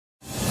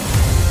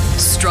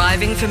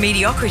Striving for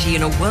mediocrity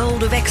in a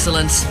world of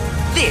excellence.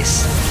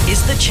 This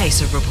is the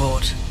Chaser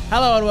Report.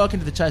 Hello and welcome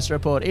to the Chaser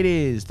Report. It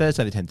is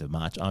Thursday the 10th of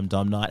March. I'm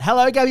Dom Knight.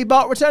 Hello, Gabby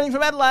Bolt, returning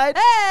from Adelaide.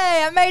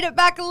 Hey, I made it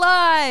back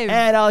alive.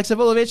 And Alex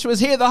Avulovich was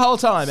here the whole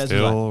time.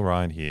 Still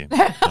right here,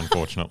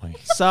 unfortunately.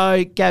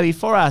 So, Gabby,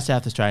 for our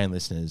South Australian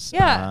listeners,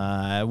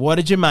 what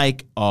did you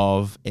make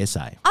of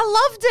SA?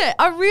 I loved it.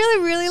 I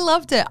really, really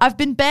loved it. I've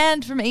been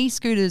banned from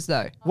e-scooters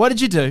though. What did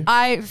you do?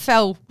 I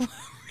fell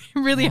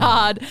really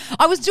hard.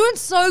 I was doing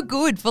so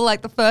good for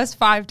like the first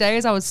 5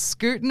 days. I was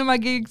scooting to my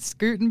gig,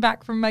 scooting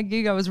back from my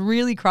gig. I was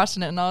really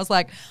crushing it. And I was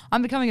like,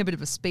 I'm becoming a bit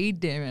of a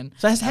speed demon.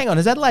 So hang on,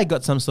 has Adelaide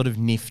got some sort of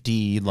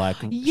nifty,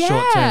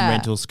 short-term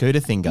rental scooter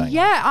thing going on?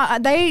 Yeah,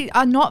 they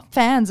are not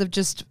fans of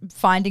just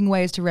finding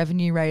ways to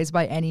revenue raise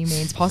by any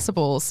means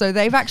possible. So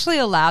they've actually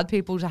allowed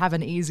people to have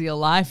an easier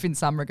life in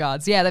some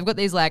regards. Yeah, they've got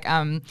these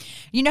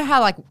you know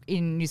how like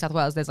in New South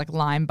Wales there's like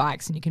Lime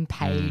bikes and you can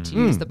pay to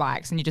use the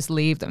bikes and you just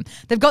leave them.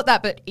 They've got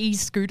that, but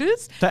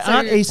e-scooters. So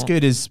aren't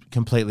e-scooters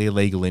completely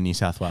illegal in New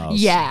South Wales?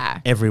 Yeah.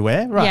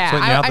 Everywhere? Right.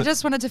 Yeah, I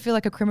just wanted to feel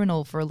like a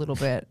criminal for a little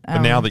bit. But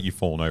now that you've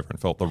fallen over and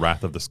felt the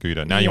wrath of the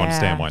scooter, now you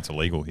understand why it's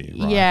illegal here,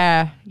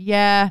 right?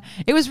 Yeah.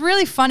 It was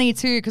really funny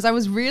too because I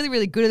was really,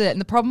 really good at it.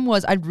 And the problem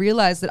was I'd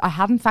realised that I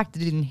hadn't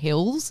factored in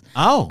hills.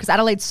 Oh. Because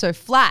Adelaide's so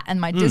flat and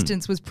my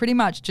distance was pretty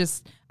much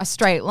just a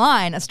straight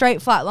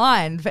flat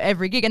line for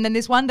every gig. And then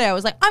this one day I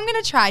was like, I'm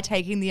going to try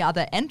taking the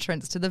other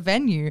entrance to the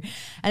venue.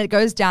 And it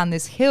goes down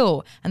this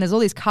hill and there's all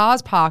these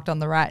cars parked on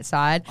the right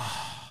side.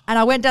 And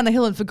I went down the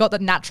hill and forgot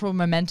that natural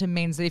momentum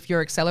means that if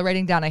you're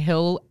accelerating down a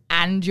hill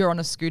and you're on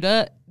a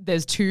scooter,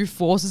 there's two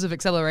forces of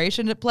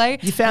acceleration at play.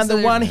 You found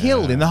the one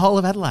hill in the whole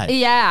of Adelaide.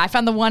 Yeah, I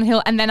found the one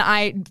hill and then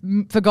I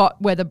forgot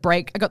I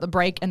got the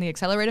brake and the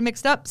accelerator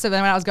mixed up. So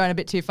then when I was going a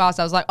bit too fast,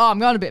 I was like, I'm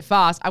going a bit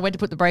fast. I went to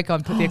put the brake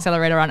on, put the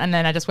accelerator on, and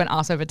then I just went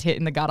arse over tit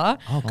in the gutter.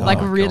 Oh,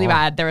 God. Really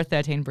bad. There are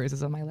 13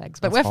 bruises on my legs,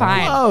 but we're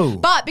fine. Whoa.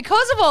 But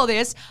because of all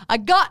this, I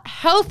got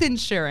health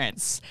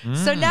insurance.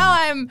 So now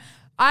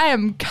I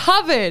am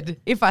covered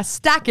if I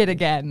stack it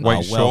again.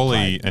 Wait,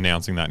 surely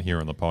announcing that here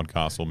on the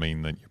podcast will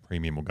mean that your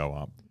premium will go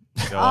up.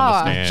 They'll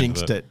understand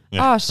jinxed it.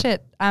 Yeah. Oh,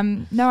 shit.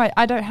 No,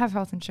 I don't have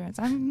health insurance.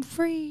 I'm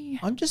free.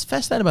 I'm just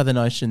fascinated by the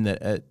notion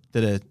that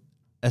a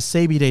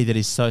CBD that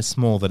is so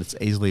small that it's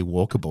easily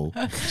walkable.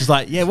 Just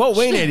like, what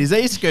we need is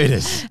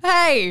e-scooters.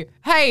 Hey,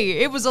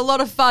 it was a lot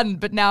of fun,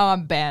 but now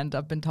I'm banned.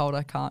 I've been told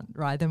I can't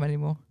ride them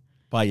anymore.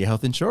 By your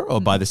health insurer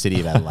or by the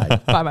City of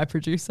Adelaide? By my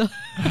producer.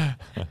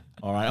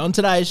 All right, on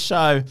today's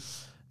show,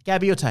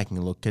 Gabby, you're taking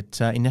a look at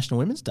International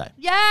Women's Day.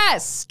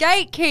 Yes,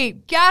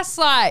 Gatekeep,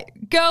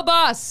 Gaslight,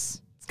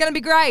 Girlboss. It's going to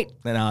be great.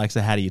 And Alex,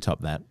 how do you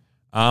top that?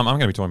 I'm going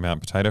to be talking about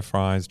potato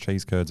fries,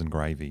 cheese curds, and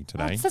gravy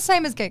today. It's the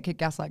same as Gatekeep,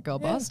 Gaslight,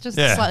 Girlboss, just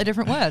slightly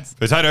different words.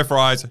 Potato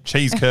fries,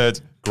 cheese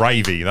curds,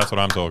 gravy. That's what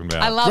I'm talking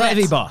about. I love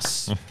Gravy it.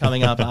 Boss,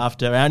 coming up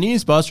after our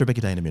news boss,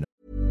 Rebecca Day, in a minute.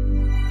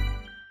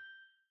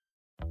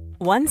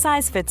 One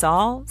size fits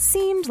all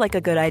seemed like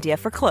a good idea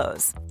for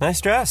clothes.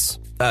 Nice dress.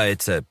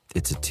 It's a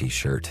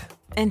t-shirt.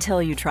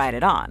 Until you tried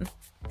it on.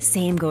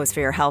 Same goes for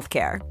your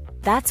healthcare.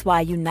 That's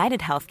why United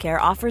Healthcare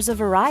offers a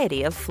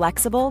variety of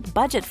flexible,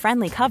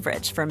 budget-friendly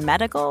coverage for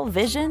medical,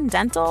 vision,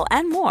 dental,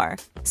 and more.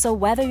 So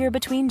whether you're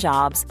between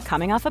jobs,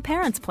 coming off a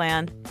parent's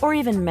plan, or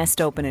even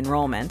missed open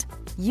enrollment,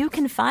 you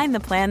can find the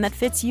plan that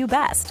fits you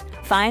best.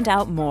 Find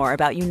out more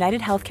about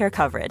United Healthcare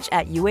coverage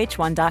at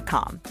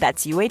uh1.com.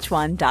 That's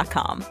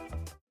uh1.com.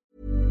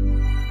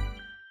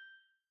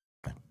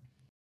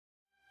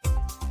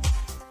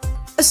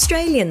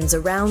 Australians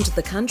around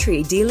the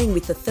country dealing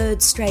with the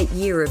third straight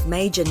year of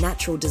major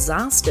natural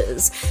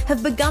disasters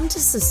have begun to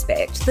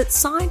suspect that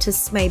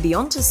scientists may be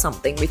onto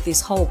something with this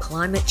whole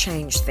climate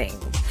change thing.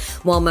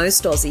 While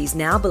most Aussies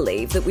now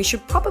believe that we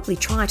should probably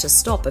try to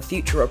stop a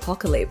future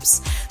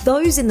apocalypse,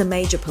 those in the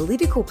major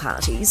political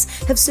parties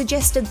have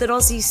suggested that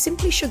Aussies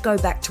simply should go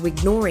back to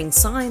ignoring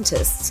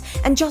scientists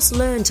and just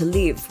learn to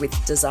live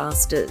with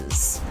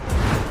disasters.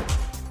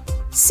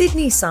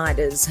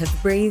 Sydney-siders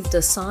have breathed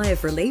a sigh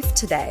of relief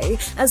today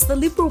as the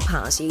Liberal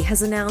Party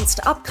has announced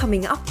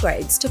upcoming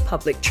upgrades to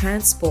public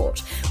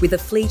transport, with a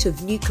fleet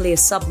of nuclear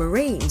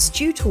submarines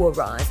due to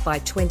arrive by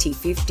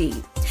 2050.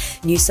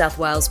 New South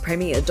Wales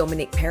Premier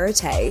Dominic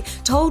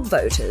Perrottet told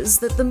voters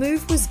that the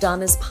move was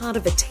done as part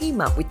of a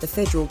team-up with the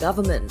federal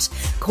government,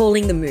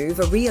 calling the move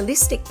a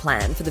realistic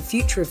plan for the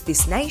future of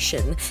this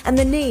nation and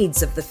the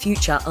needs of the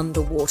future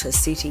underwater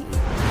city.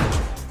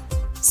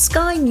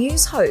 Sky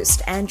News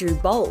host Andrew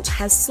Bolt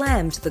has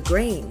slammed the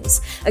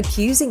Greens,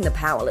 accusing the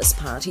powerless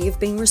party of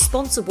being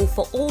responsible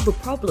for all the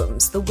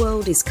problems the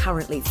world is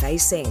currently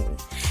facing.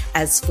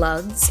 As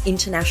floods,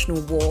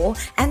 international war,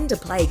 and a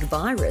plague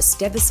virus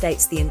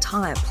devastates the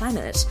entire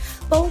planet,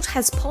 Bolt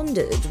has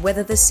pondered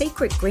whether the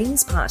secret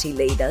Greens Party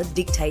leader,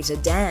 dictator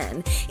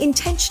Dan,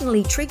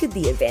 intentionally triggered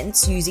the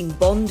events using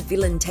Bond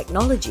villain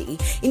technology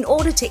in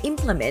order to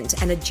implement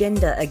an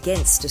agenda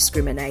against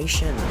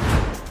discrimination.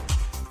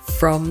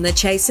 From the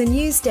Chaser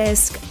News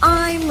Desk,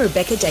 I'm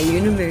Rebecca De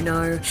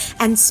Unamuno.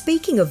 And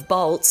speaking of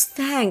bolts,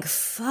 thank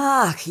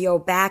fuck you're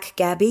back,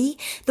 Gabby.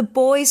 The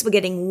boys were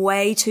getting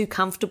way too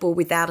comfortable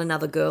without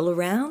another girl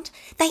around.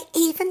 They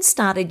even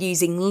started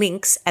using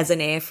Lynx as an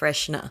air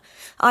freshener.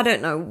 I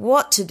don't know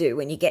what to do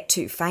when you get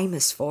too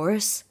famous for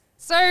us.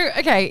 So,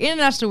 okay,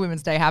 International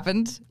Women's Day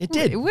happened. It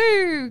did.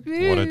 Woo!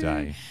 What a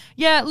day.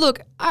 Yeah, look,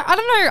 I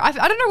don't know.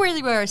 I don't know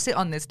really where I sit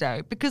on this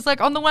day because,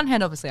 like, on the one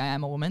hand, obviously I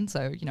am a woman,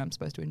 so, you know, I'm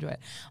supposed to enjoy it.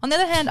 On the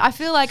other hand, I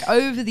feel like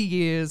over the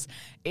years,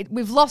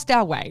 we've lost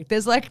our way.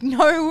 There's, like,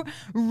 no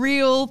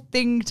real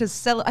thing to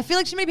celebrate. I feel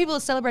like too many people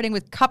are celebrating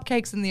with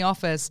cupcakes in the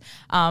office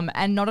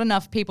and not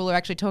enough people are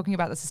actually talking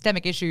about the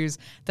systemic issues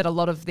that a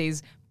lot of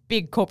these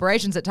big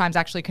corporations at times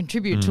actually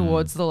contribute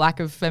towards the lack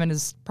of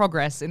feminist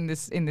progress in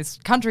this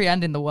country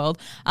and in the world.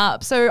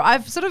 So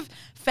I've sort of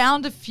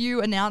found a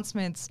few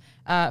announcements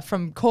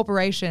from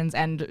corporations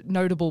and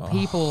notable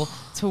people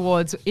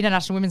towards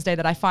International Women's Day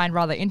that I find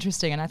rather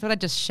interesting, and I thought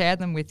I'd just share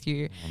them with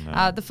you.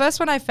 The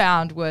first one I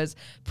found was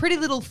Pretty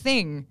Little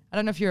Thing. I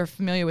don't know if you're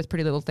familiar with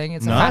Pretty Little Thing.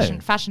 It's a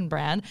fashion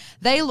brand.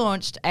 They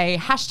launched a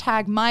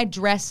hashtag My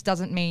Dress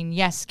Doesn't Mean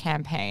Yes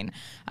campaign.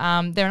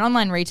 They're an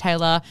online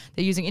retailer.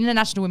 They're using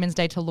International Women's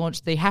Day to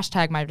launch the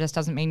hashtag My Dress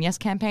Doesn't Mean Yes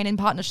campaign in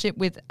partnership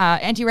with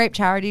anti-rape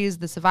charities,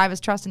 the Survivors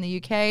Trust in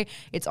the UK,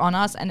 It's On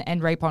Us, and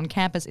End Rape on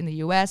Campus in the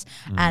US,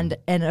 and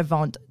En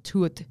Avant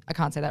Tout, I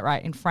can't say that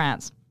right, in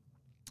France.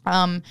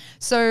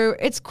 So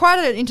it's quite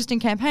an interesting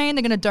campaign.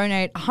 They're going to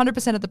donate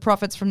 100% of the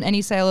profits from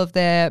any sale of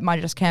their My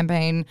Dress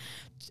campaign,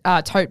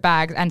 tote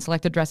bags and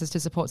selected dresses to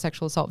support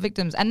sexual assault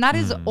victims. And that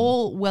is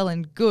all well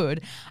and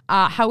good.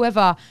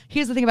 However,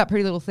 here's the thing about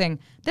Pretty Little Thing.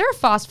 They're a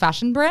fast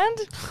fashion brand.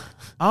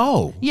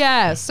 Oh.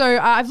 Yeah, so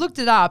I've looked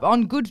it up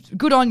on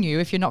Good On You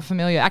if you're not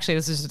familiar. Actually,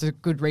 this is just a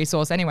good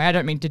resource anyway. I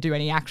don't mean to do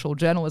any actual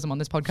journalism on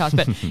this podcast,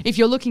 but if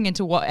you're looking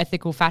into what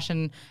ethical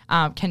fashion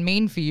can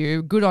mean for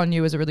you, Good On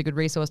You is a really good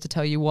resource to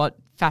tell you what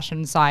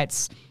fashion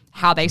sites,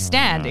 how they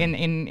stand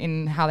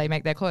in how they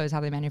make their clothes, how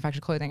they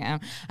manufacture clothing.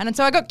 And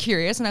so I got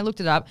curious and I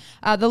looked it up.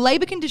 The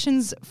labour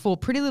conditions for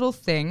Pretty Little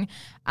Thing,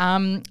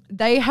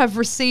 they have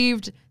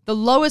received the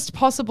lowest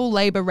possible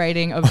labour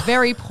rating of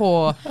very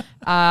poor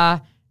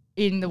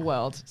in the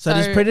world. So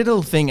does Pretty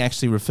Little Thing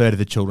actually refer to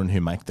the children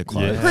who make the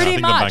clothes? Yeah. Pretty I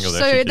think the much. Bangladeshi So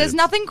there's kids.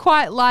 nothing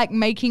quite like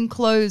making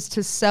clothes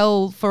to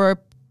sell for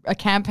a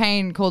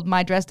campaign called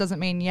My Dress Doesn't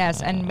Mean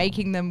Yes and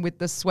making them with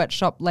the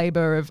sweatshop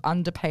labor of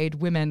underpaid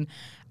women.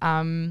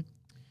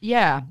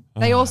 Yeah.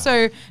 They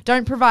also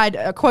don't provide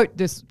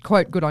this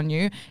quote, Good On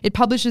You. It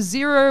publishes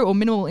zero or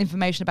minimal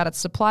information about its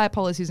supplier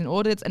policies and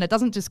audits, and it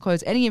doesn't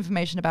disclose any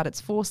information about its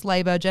forced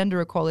labor,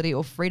 gender equality,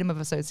 or freedom of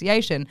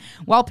association.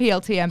 While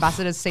PLT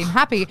ambassadors seem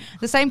happy,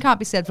 the same can't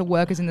be said for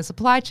workers in the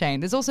supply chain.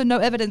 There's also no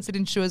evidence that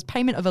ensures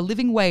payment of a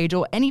living wage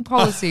or any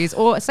policies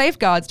or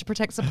safeguards to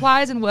protect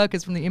suppliers and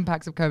workers from the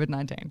impacts of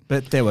COVID-19.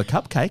 But there were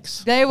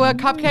cupcakes. They were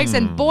cupcakes,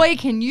 and boy,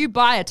 can you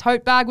buy a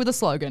tote bag with a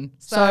slogan.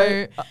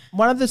 So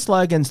one of the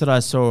slogans that I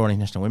saw on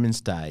International Women's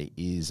Day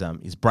is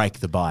break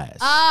the bias.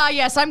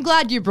 yes, I'm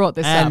glad you brought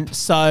this And up.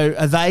 so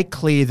are they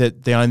clear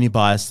that the only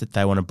bias that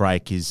they want to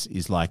break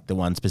is like the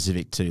one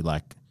specific to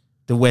like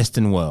the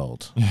Western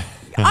world?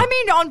 I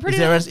mean, on Pretty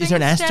Little Is there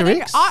an Thing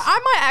standing, asterisk?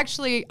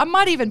 I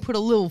might even put a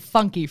little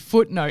funky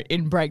footnote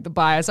in Break the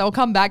Bias. I'll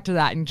come back to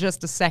that in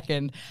just a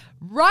second,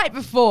 right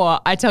before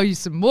I tell you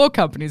some more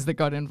companies that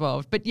got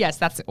involved. But yes,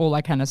 that's all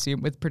I can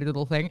assume with Pretty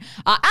Little Thing.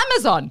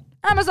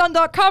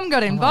 Amazon.com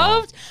got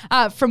involved.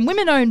 From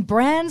women-owned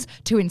brands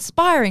to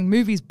inspiring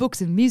movies,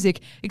 books, and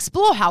music,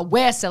 explore how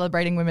we're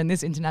celebrating women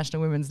this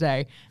International Women's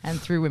Day and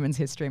through Women's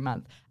History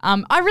Month.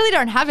 I really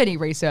don't have any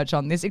research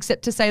on this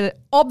except to say that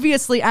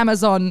obviously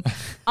Amazon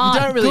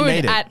aren't don't really good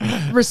need it.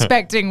 at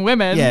respecting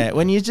women. Yeah,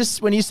 when you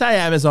say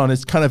Amazon,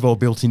 it's kind of all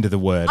built into the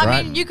word, right?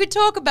 I mean, you could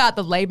talk about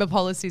the labor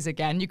policies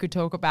again. You could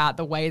talk about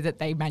the way that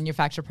they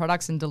manufacture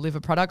products and deliver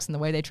products and the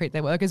way they treat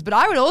their workers. But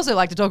I would also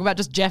like to talk about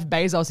just Jeff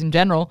Bezos in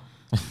general.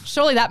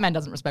 Surely that man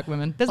doesn't respect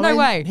women. There's no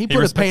way. He put a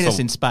respects penis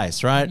all- in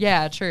space, right?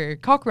 Yeah, true.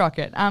 Cock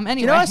rocket.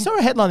 Anyway. You know, I saw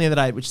a headline the other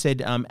day which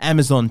said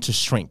Amazon to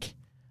shrink.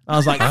 I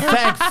was like,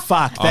 thank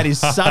fuck, that is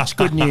such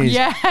good news.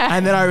 Yeah.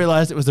 And then I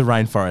realized it was the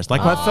rainforest.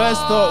 Like, my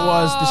first thought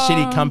was the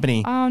shitty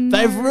company. Oh, no.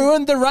 They've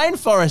ruined the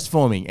rainforest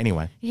for me.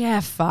 Anyway. Yeah,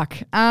 fuck.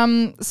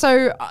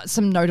 So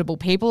some notable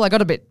people. I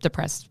got a bit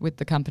depressed with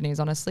the companies,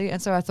 honestly. And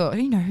so I thought,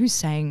 who's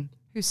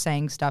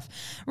saying stuff?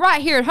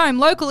 Right here at home,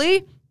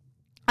 locally,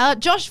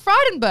 Josh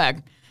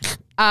Frydenberg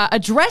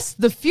addressed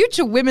the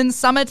Future Women's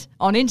Summit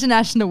on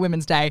International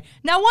Women's Day.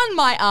 Now, one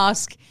might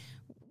ask,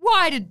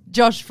 why did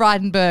Josh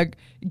Frydenberg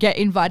get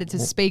invited to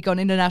speak on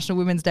International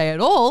Women's Day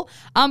at all?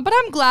 But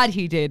I'm glad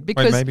he did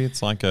because... Wait, maybe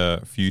it's like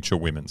a future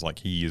women's, like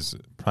he is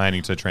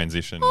planning to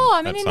transition. Oh,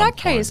 I mean, at in some that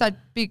case, point.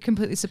 I'd be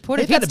completely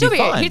supportive. That'd be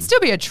fine. He'd still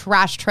be a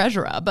trash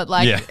treasurer, but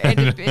like, Yeah.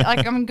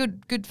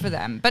 good for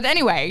them. But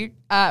anyway,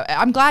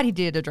 I'm glad he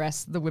did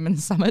address the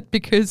Women's Summit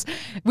because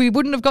we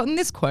wouldn't have gotten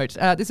this quote.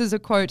 This is a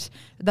quote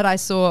that I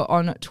saw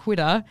on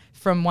Twitter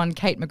from one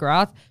Kate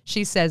McGrath.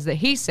 She says that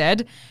he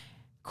said,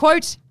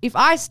 Quote, if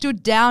I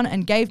stood down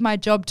and gave my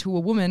job to a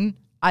woman,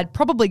 I'd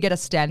probably get a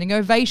standing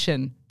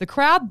ovation. The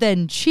crowd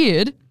then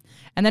cheered.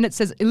 And then it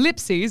says,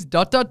 ellipses, ...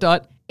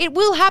 It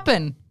will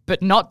happen,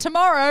 but not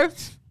tomorrow.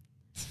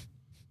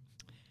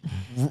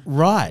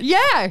 Right. Yeah.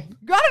 I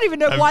don't even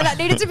know why that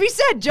needed to be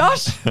said,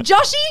 Josh.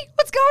 Joshy,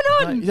 what's going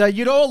on? You know,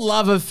 you'd all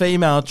love a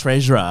female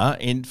treasurer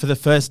for the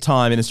first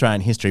time in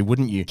Australian history,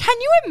 wouldn't you? Can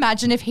you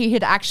imagine if he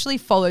had actually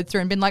followed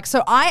through and been like,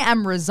 so I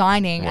am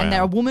resigning and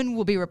a woman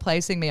will be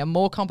replacing me, a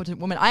more competent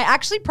woman. I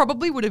actually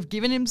probably would have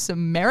given him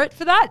some merit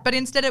for that, but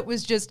instead it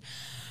was just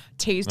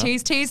tease,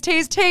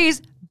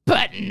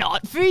 but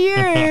not for you.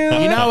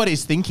 You know what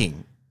he's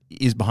thinking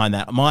is behind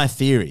that? My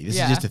theory, this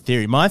is just a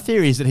theory. My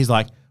theory is that he's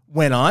like,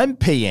 when I'm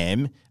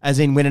PM, as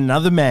in when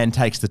another man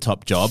takes the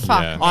top job,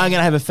 I'm going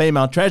to have a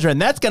female treasurer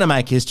and that's going to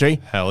make history.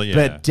 Hell yeah.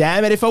 But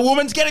damn it, if a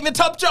woman's getting the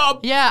top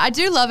job. Yeah, I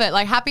do love it.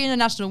 Like, happy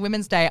International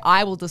Women's Day.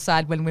 I will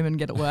decide when women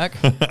get at work.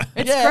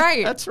 It's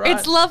great. That's right.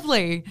 It's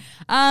lovely.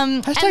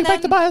 Hashtag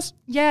back the bias.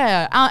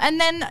 Yeah.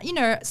 And then, you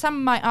know,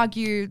 some might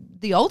argue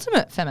the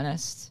ultimate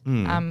feminist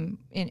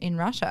in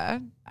Russia.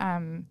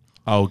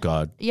 Oh,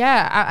 God.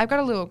 Yeah, I've got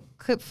a little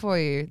clip for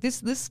you.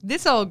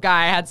 This old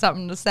guy had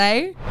something to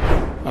say.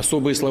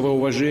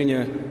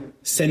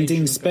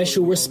 Sending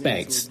special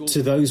respect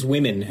to those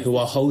women who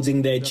are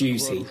holding their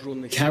duty,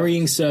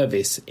 carrying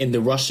service in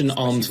the Russian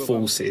armed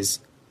forces.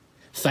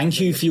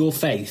 Thank you for your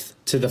faith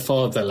to the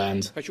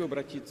fatherland.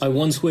 I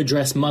want to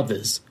address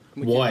mothers,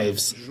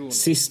 wives,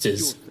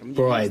 sisters,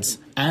 brides,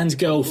 and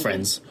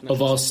girlfriends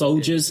of our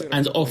soldiers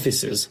and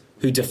officers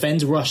who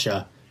defend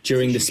Russia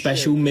during the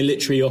special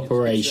military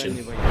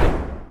operation.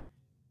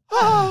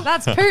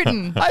 That's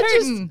Putin.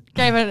 Putin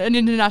gave an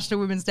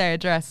International Women's Day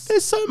address.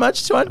 There's so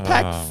much to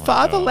unpack.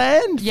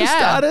 Fatherland, for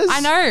starters.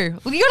 I know.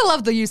 Well, you got to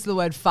love the use of the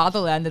word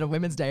fatherland in a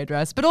Women's Day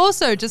address, but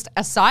also just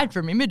aside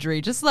from imagery,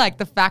 just like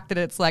the fact that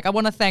it's like, I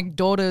want to thank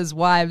daughters,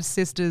 wives,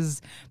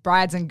 sisters,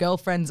 brides and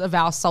girlfriends of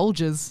our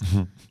soldiers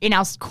in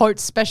our, quote,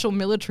 special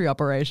military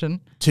operation.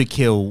 To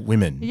kill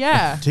women.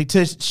 Yeah.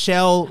 To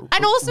shell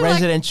and also,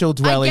 residential like,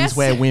 dwellings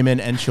where women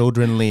and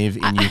children live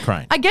in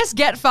Ukraine. I guess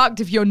get fucked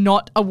if you're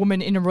not a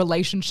woman in a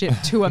relationship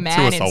to a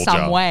man in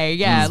some way.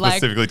 Yeah.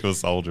 Specifically to a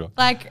soldier.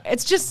 Like,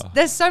 it's just,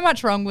 there's so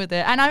much wrong with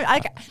it. And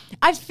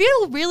I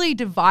feel really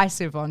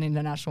divisive on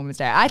International Women's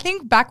Day. I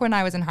think back when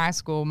I was in high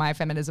school, my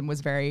feminism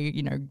was very,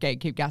 you know,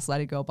 gatekeep,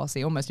 gaslighted, girl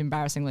bossy, almost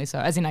embarrassingly so.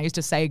 As in, I used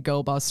to say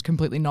girl boss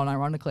completely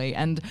non-ironically.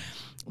 And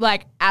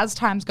like, as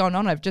time's gone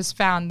on, I've just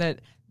found that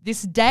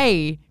this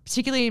day,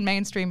 particularly in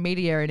mainstream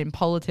media and in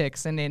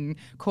politics and in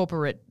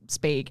corporate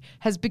speak,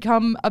 has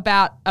become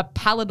about a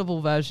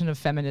palatable version of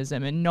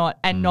feminism and not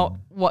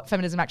what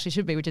feminism actually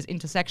should be, which is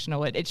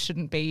intersectional. It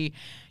shouldn't be,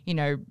 you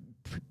know,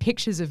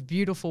 pictures of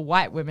beautiful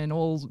white women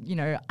all, you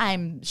know,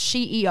 I'm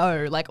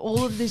CEO, like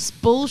all of this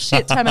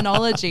bullshit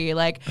terminology.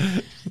 Like,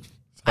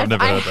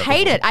 I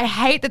hate it. I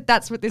hate that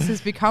that's what this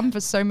has become for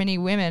so many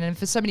women and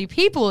for so many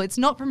people. It's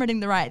not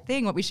promoting the right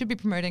thing. What we should be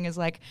promoting is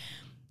like,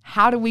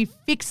 how do we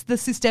fix the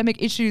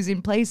systemic issues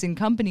in place in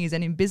companies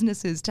and in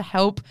businesses to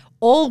help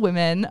all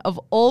women of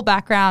all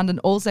background and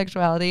all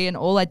sexuality and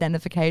all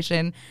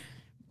identification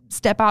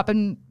step up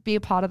and be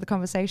a part of the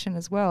conversation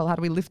as well? How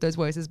do we lift those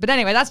voices? But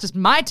anyway, that's just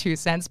my 2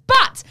 cents.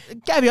 But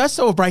Gabby, I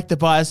saw Break the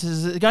Bias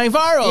is going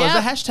viral as a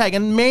hashtag,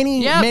 and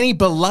many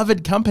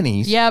beloved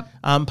companies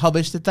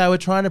published that they were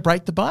trying to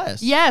break the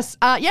bias. Yes.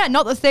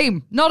 Not the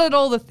theme. Not at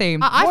all the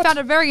theme. I found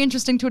a very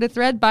interesting Twitter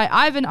thread by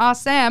Ivan R.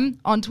 Sam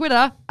on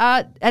Twitter,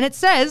 and it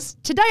says,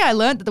 today I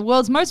learned that the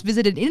world's most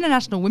visited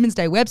International Women's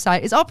Day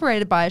website is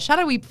operated by a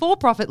shadowy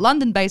for-profit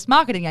London-based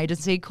marketing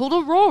agency called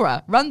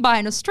Aurora, run by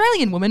an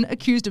Australian woman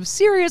accused of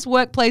serious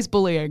workplace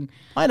bullying.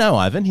 I know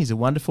Ivan. He's a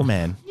wonderful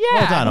man. Yeah.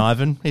 Well done,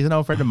 Ivan. He's an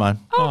old friend of mine.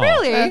 Oh,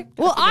 really?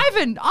 Well,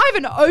 Ivan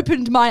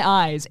opened my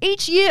eyes.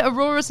 Each year,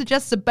 Aurora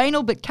suggests a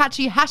banal but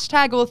catchy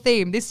hashtag or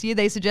theme. This year,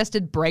 they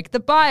suggested Break the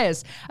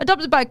Bias,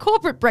 adopted by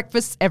corporate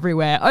breakfasts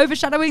everywhere,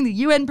 overshadowing the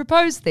UN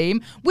proposed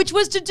theme, which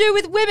was to do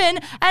with women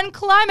and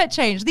climate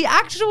change. The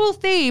actual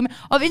theme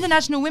of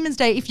International Women's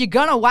Day, if you're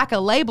gonna whack a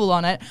label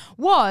on it,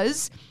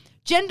 was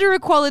gender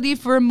equality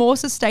for a more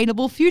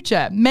sustainable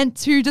future, meant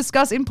to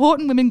discuss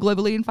important women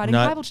globally in fighting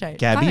climate change.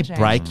 Gabby,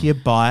 break your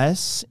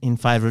bias in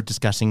favour of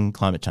discussing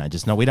climate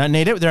changes. No, we don't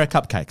need it. There are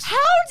cupcakes. How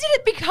did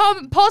it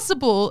become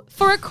possible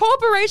for a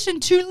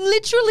corporation to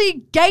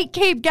literally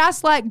gatekeep,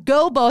 gaslight,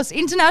 Girlboss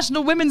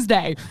International Women's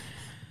Day?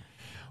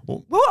 Why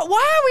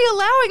are we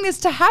allowing this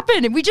to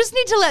happen? We just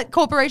need to let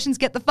corporations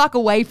get the fuck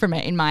away from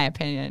it, in my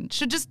opinion.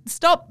 Should just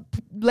stop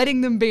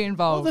letting them be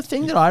involved. Well, the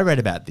thing that I read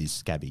about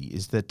this, Gabby,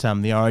 is that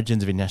the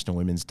origins of International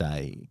Women's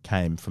Day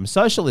came from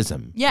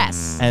socialism.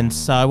 Yes. And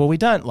so, we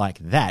don't like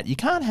that. You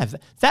can't have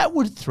that. That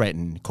would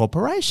threaten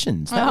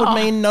corporations. That would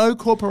mean no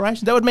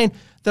corporations. That would mean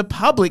the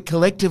public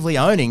collectively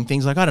owning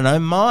things like, I don't know,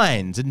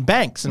 mines and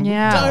banks. And we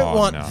don't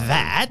want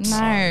that.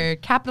 No,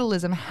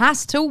 capitalism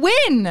has to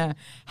win.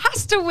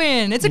 Has to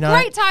win. It's a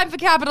great time for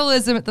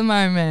capitalism at the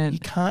moment. You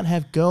can't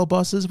have girl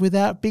bosses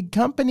without big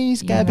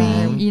companies, Gabby.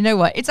 You know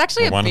what? It's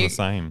actually one and the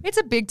same. It's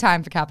a big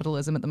time for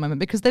capitalism at the moment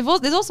because there's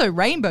also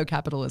rainbow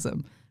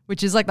capitalism,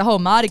 which is like the whole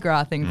Mardi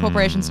Gras thing.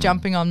 Corporations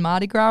jumping on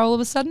Mardi Gras all of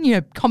a sudden. You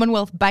know,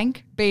 Commonwealth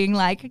Bank being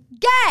like,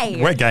 gay.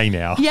 We're gay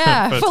now.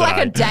 Yeah, for like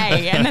a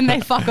day, and then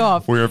they fuck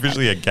off. We're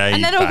officially a gay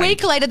And then bank. a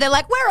week later, they're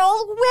like, we're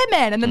all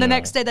women. And then the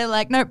next day, they're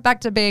like, no,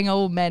 back to being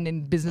all men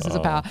in businesses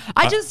of power.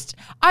 I just,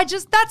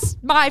 that's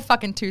my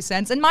fucking 2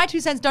 cents. And my 2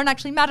 cents don't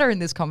actually matter in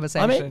this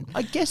conversation. I mean,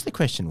 I guess the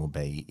question will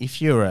be,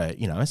 if you're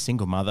a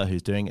single mother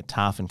who's doing it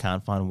tough and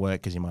can't find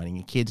work because you're minding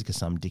your kids because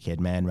some dickhead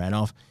man ran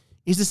off,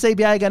 is the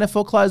CBA going to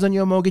foreclose on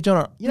your mortgage or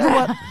not? You know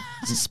what? I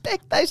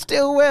suspect they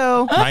still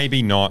will.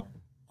 Maybe not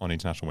on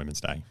International Women's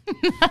Day.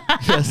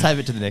 Save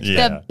it to the next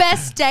Yeah. The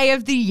best day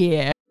of the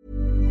year.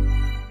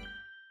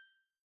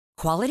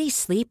 Quality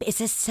sleep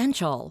is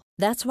essential.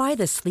 That's why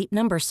the Sleep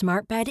Number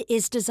Smart Bed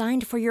is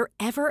designed for your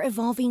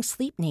ever-evolving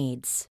sleep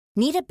needs.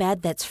 Need a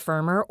bed that's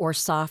firmer or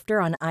softer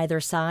on either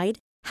side?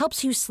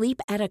 Helps you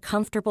sleep at a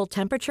comfortable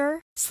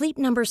temperature? Sleep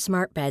Number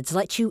Smart Beds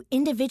let you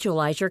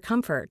individualize your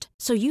comfort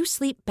so you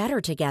sleep better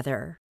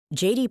together.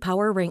 J.D.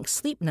 Power ranks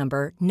Sleep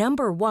Number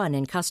number 1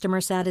 in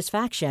customer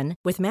satisfaction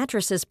with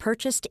mattresses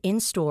purchased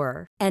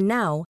in-store. And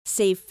now,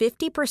 save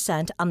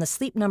 50% on the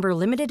Sleep Number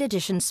Limited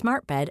Edition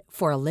Smart Bed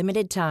for a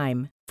limited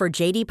time. For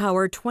J.D.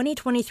 Power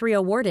 2023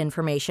 award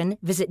information,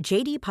 visit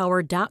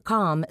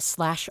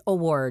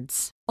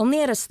jdpower.com/awards.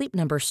 Only at a Sleep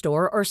Number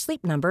store or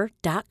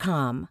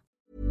sleepnumber.com.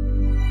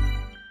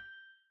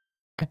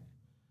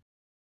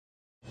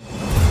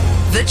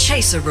 The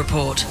Chaser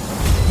Report.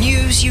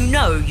 News you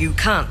know you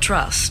can't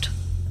trust.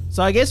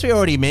 So I guess we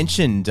already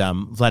mentioned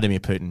Vladimir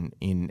Putin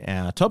in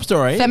our top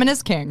story.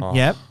 Feminist king.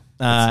 Yep.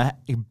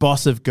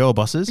 Boss of girl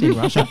bosses in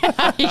Russia.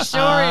 He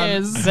sure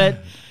is.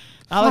 But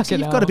Alex, Fucking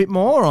you've hell. got a bit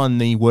more on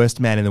the worst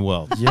man in the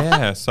world.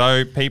 Yeah,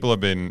 so people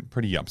have been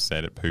pretty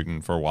upset at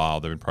Putin for a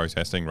while. They've been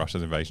protesting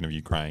Russia's invasion of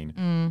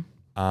Ukraine.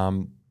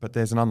 But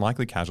there's an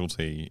unlikely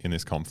casualty in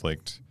this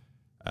conflict.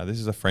 This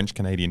is a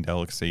French-Canadian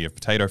delicacy of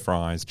potato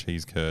fries,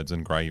 cheese curds,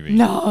 and gravy.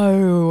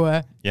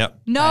 No. Yep.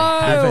 No.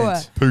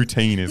 haven't.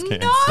 Poutine is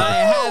cancelled.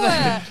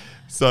 No.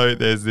 So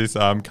there's this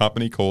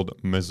company called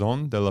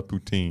Maison de la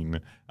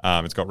Poutine.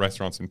 It's got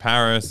restaurants in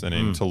Paris and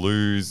in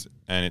Toulouse,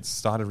 and it's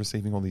started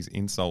receiving all these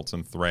insults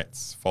and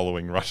threats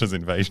following Russia's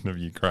invasion of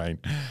Ukraine.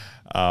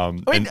 I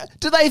mean,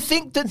 do they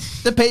think that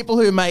the people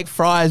who make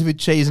fries with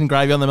cheese and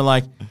gravy on them are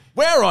like,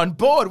 we're on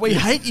board, we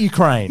hate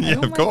Ukraine? Yeah,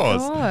 Oh of my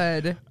course.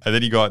 God. And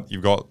then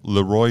you've got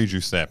Leroy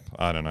Giuseppe.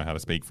 I don't know how to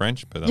speak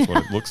French, but that's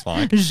what it looks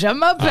like. Je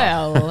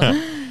m'appelle.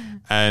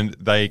 And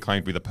they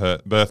claim to be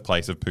the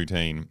birthplace of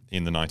Poutine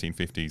in the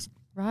 1950s.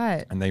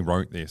 Right. And they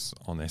wrote this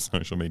on their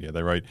social media.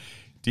 They wrote,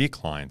 "Dear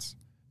clients,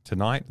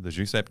 tonight the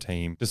Giuseppe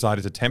team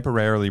decided to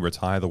temporarily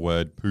retire the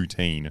word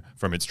Poutine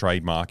from its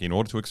trademark in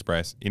order to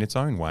express, in its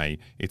own way,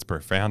 its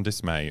profound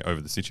dismay over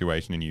the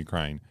situation in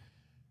Ukraine.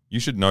 You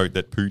should note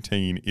that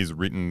Poutine is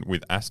written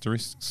with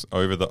asterisks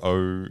over the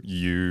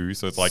OU,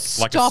 so it's like a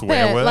Stop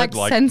swear it, word,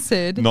 like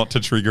censored. not to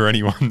trigger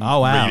anyone Oh,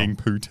 wow. reading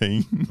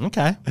Poutine.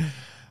 Okay.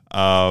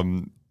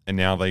 And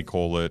now they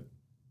call it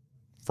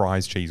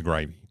fries, cheese,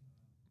 gravy.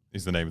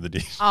 Is the name of the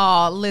dish.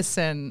 Oh,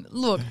 listen.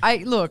 Look,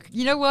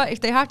 you know what?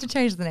 If they have to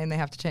change the name, they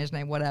have to change the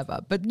name, whatever.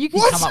 But you can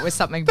come up with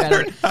something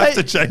better. Have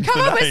to change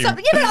Come the up with name.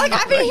 something. You know, like,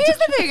 I mean, here's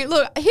the thing.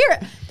 Look, here,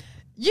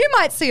 you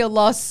might see a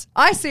loss.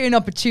 I see an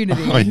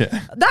opportunity. Oh, yeah.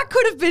 That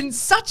could have been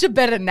such a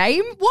better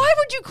name. Why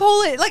would you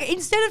call it, like,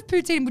 instead of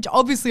poutine, which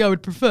obviously I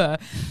would prefer,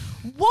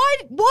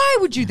 why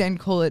would you then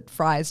call it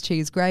fries,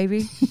 cheese,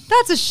 gravy?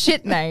 That's a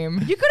shit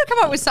name. You could have come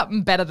up with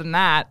something better than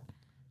that.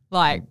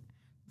 Like,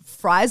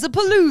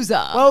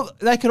 Fries-a-palooza. Well,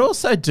 they could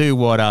also do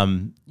what,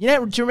 do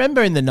you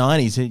remember in the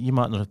 90s, you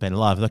might not have been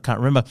alive, I can't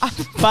remember,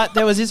 but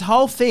there was this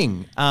whole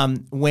thing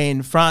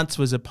when France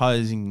was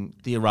opposing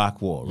the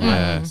Iraq War, right?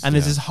 Yes, and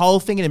there's this whole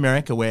thing in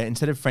America where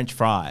instead of French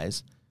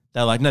fries,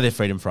 they're like, no, they're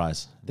freedom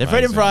fries. They're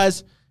freedom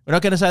fries. We're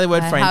not going to say the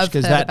word I French have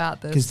because heard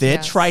about this, they're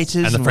yes. traitors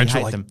And the we French hate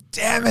are like, them.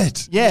 damn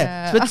it.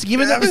 Yeah. But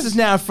given that this is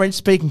now a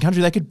French-speaking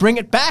country, they could bring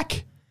it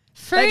back.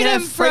 They can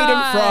have freedom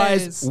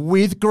fries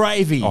with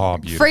gravy. Oh,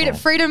 beautiful.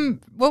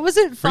 Freedom. What was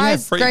it?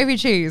 Fries, free- gravy,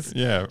 cheese.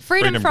 Yeah,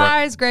 Freedom freedom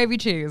fries, gravy,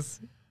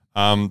 cheese.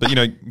 But, you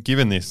know,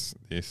 given this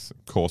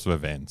course of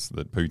events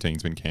that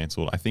Poutine's been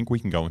cancelled, I think we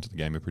can go into the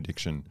game of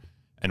prediction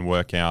and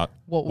work out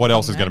What will what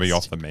else come is going to be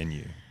next. off the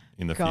menu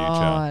in the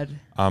God.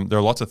 future. There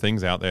are lots of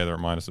things out there that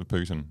remind us of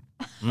Putin.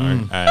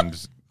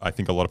 And I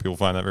think a lot of people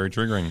find that very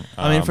triggering.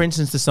 I mean, for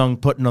instance, the song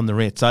 "Putting on the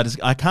Ritz." I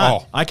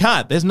can't. Oh. I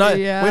can't. There's no.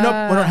 Yeah. We're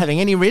not having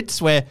any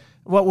Ritz.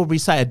 What would we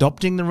say?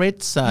 Adopting the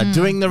Ritz,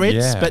 doing the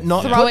Ritz, Yeah. but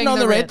not Throwing putting on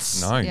the the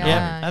Ritz. Ritz. No, Yeah.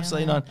 no.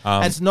 Absolutely not.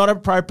 And it's not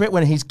appropriate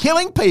when he's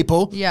killing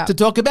people Yeah. to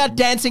talk about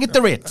dancing at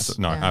the Ritz.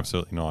 No, Yeah.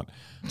 absolutely not.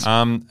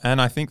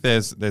 And I think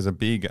there's a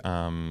big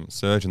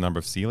surge in the number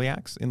of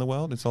celiacs in the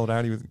world in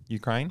solidarity with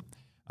Ukraine.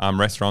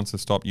 Restaurants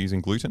have stopped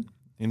using gluten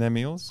in their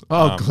meals.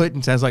 Oh,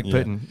 gluten sounds like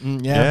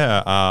Putin. Yeah.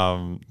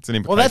 It's an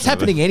implication. Well, that's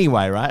happening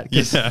anyway, right?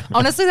 Yeah.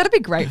 Honestly, that'd be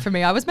great for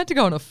me. I was meant to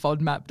go on a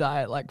FODMAP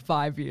diet like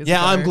 5 years ago.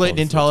 Yeah, I'm gluten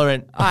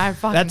intolerant.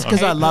 That's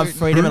because I love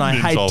freedom and I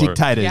hate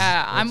dictators.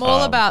 Yeah, I'm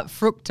all about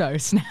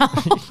fructose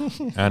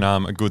now. And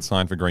a good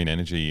sign for green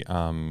energy,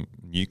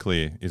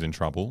 nuclear is in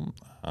trouble.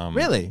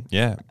 Really?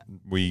 Yeah.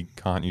 We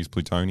can't use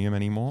plutonium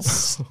anymore.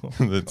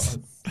 That's...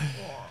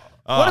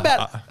 What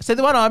about so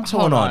the one I'm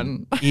torn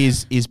on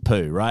is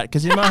poo, right?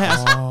 Because in my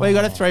house where you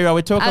got a 3-year-old,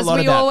 we talk a lot about poo.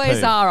 As we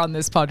always are on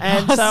this podcast.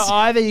 And so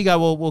either you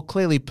go, well,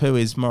 clearly poo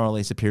is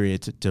morally superior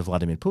to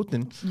Vladimir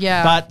Putin.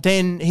 Yeah. But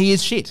then he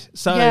is shit.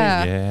 So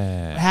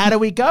how do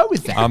we go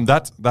with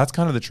that? That's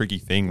kind of the tricky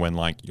thing when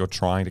like you're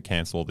trying to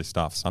cancel all this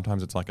stuff.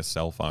 Sometimes it's like a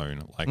cell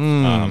phone, like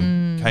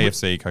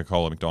KFC,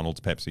 Coca-Cola, McDonald's,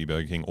 Pepsi,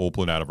 Burger King, all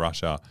pulled out of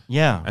Russia.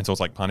 Yeah. And so it's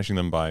like punishing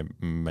them by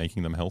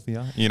making them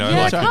healthier. You know,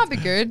 yeah, like, it can't be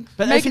good.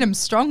 But making them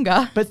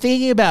stronger. But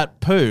thinking about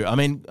poo, I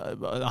mean,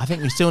 I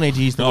think we still need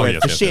to use the word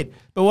for shit.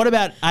 But what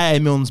about A.A.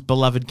 Milne's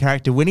beloved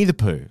character, Winnie the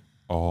Pooh?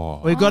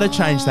 Oh. We've got to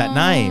change that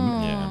name.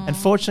 Yeah.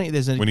 Unfortunately,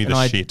 there's Winnie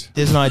the shit.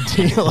 There's an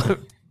ideal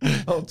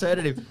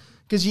alternative.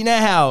 Because you know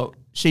how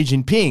Xi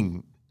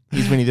Jinping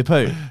is Winnie the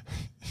Pooh?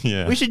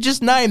 Yeah. We should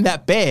just name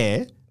that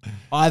bear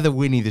either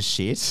Winnie the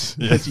shit,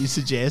 as you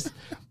suggest,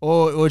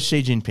 or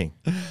Xi Jinping.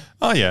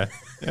 Oh, yeah.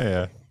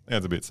 Yeah.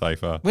 That's a bit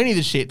safer. Winnie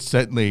the shit's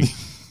certainly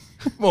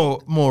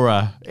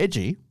more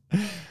edgy.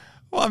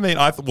 Well, I mean,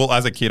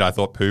 as a kid, I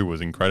thought poo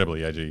was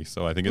incredibly edgy,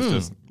 so I think it's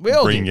just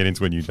bringing it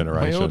into a new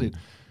generation. We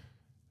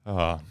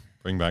all did.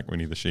 Bring back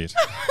Winnie the shit.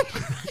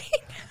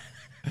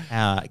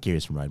 Our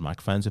Gears from Road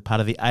microphones are part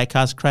of the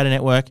Acast Creator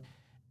Network,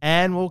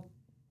 and we'll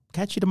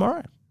catch you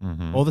tomorrow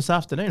or this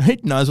afternoon. Who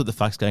knows what the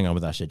fuck's going on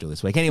with our schedule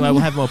this week? Anyway,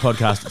 we'll have more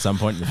podcasts at some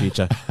point in the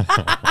future.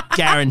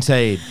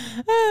 Guaranteed.